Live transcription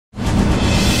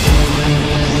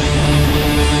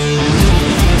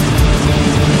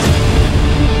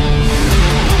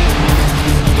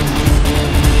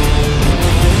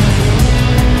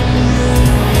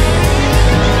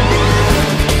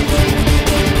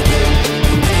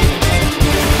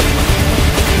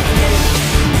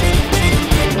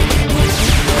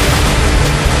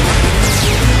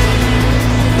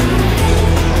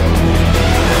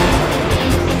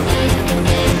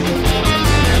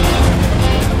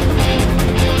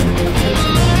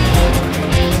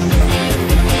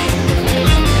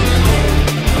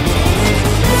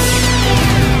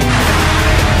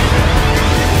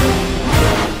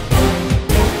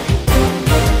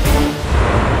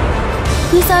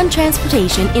Busan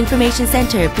Transportation Information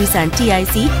Center, Busan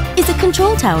TIC, is a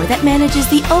control tower that manages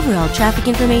the overall traffic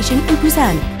information in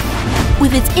Busan.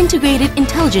 With its integrated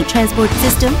intelligent transport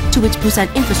system, to which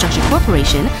Busan Infrastructure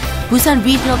Corporation, Busan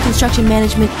Regional Construction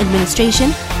Management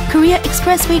Administration, Korea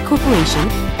Expressway Corporation,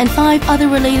 and 5 other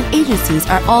related agencies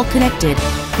are all connected,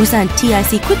 Busan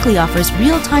TIC quickly offers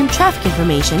real-time traffic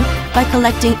information by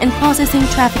collecting and processing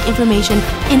traffic information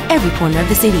in every corner of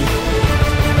the city.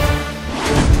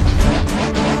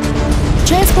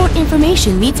 Transport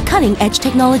information meets cutting-edge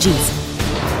technologies.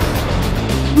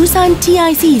 Busan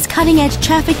TIC's cutting-edge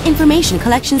traffic information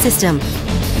collection system.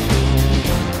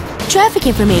 Traffic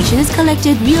information is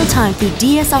collected real-time through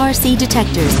DSRC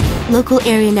detectors, local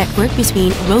area network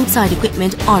between roadside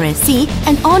equipment RSC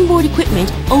and onboard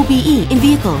equipment OBE in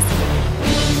vehicles.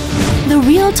 The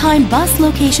real-time bus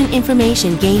location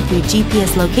information gained through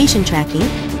GPS location tracking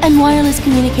and wireless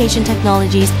communication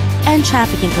technologies and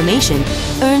traffic information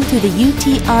earned through the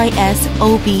UTIS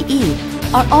OBE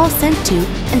are all sent to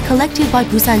and collected by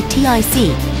Busan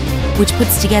TIC, which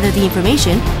puts together the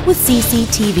information with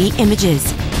CCTV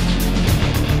images.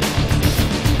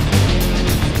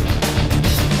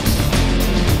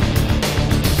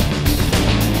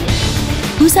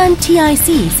 Busan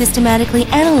TIC systematically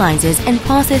analyzes and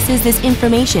processes this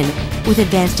information with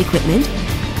advanced equipment,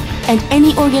 and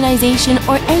any organization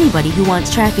or anybody who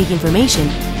wants traffic information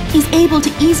is able to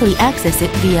easily access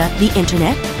it via the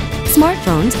internet,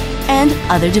 smartphones, and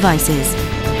other devices.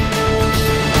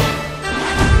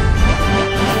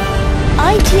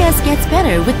 ITS gets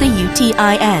better with the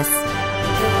UTIS.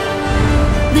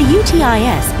 The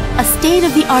UTIS, a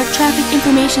state-of-the-art traffic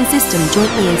information system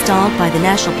jointly installed by the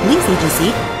National Police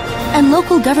Agency and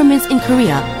local governments in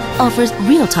Korea, offers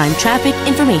real-time traffic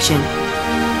information.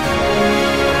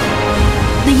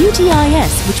 The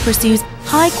UTIS, which pursues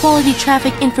high-quality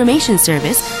traffic information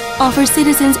service, offers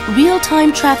citizens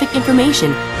real-time traffic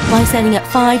information by setting up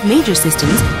 5 major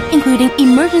systems, including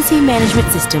Emergency Management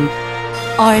System,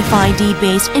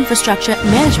 RFID-based Infrastructure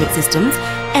Management Systems,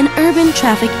 and Urban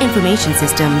Traffic Information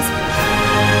Systems.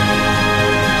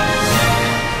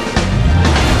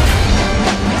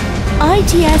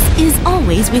 ITS is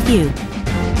always with you.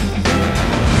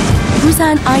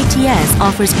 Busan ITS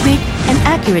offers quick and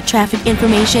accurate traffic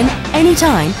information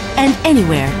anytime and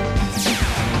anywhere.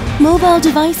 Mobile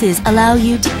devices allow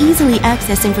you to easily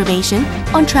access information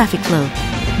on traffic flow,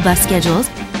 bus schedules,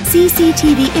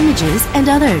 CCTV images, and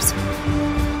others.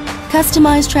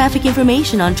 Customized traffic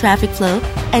information on traffic flow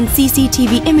and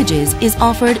CCTV images is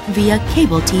offered via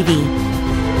cable TV.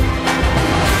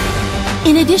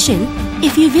 In addition,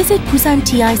 if you visit Busan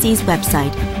TIC's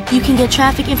website, you can get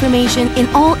traffic information in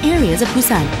all areas of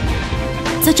Busan,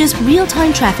 such as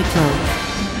real-time traffic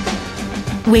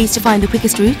flow, ways to find the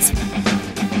quickest routes,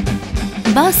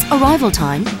 bus arrival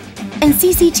time, and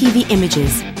CCTV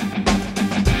images.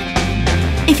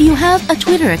 If you have a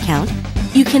Twitter account,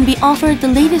 you can be offered the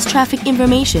latest traffic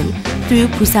information through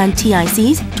Busan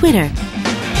TIC's Twitter.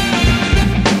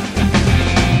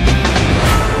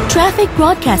 Traffic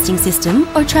broadcasting system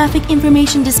or traffic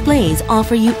information displays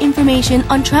offer you information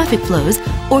on traffic flows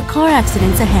or car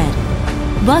accidents ahead.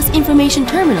 Bus information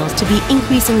terminals to be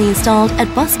increasingly installed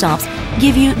at bus stops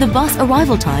give you the bus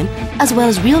arrival time as well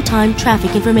as real-time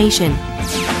traffic information.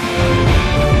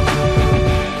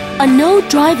 A no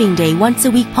driving day once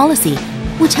a week policy,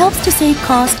 which helps to save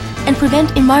cost and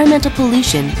prevent environmental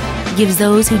pollution, gives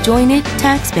those who join it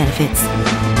tax benefits.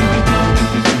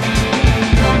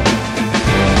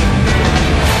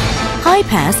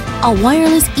 HiPass, a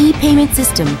wireless e-payment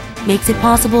system, makes it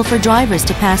possible for drivers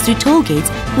to pass through toll gates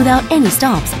without any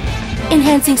stops,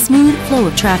 enhancing smooth flow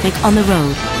of traffic on the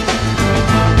road.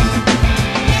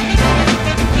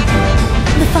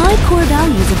 The 5 core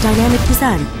values of Dynamic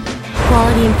Busan: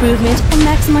 quality improvement and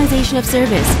maximization of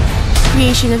service,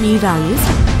 creation of new values,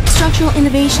 structural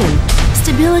innovation,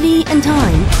 stability and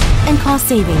time, and cost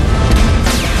saving.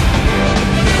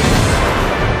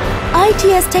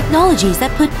 ITS technologies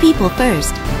that put people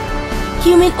first.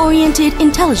 Human-oriented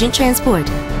intelligent transport.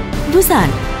 Busan,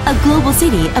 a global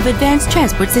city of advanced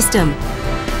transport system.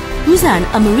 Busan,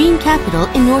 a marine capital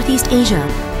in Northeast Asia,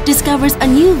 discovers a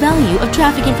new value of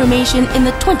traffic information in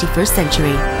the 21st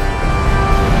century.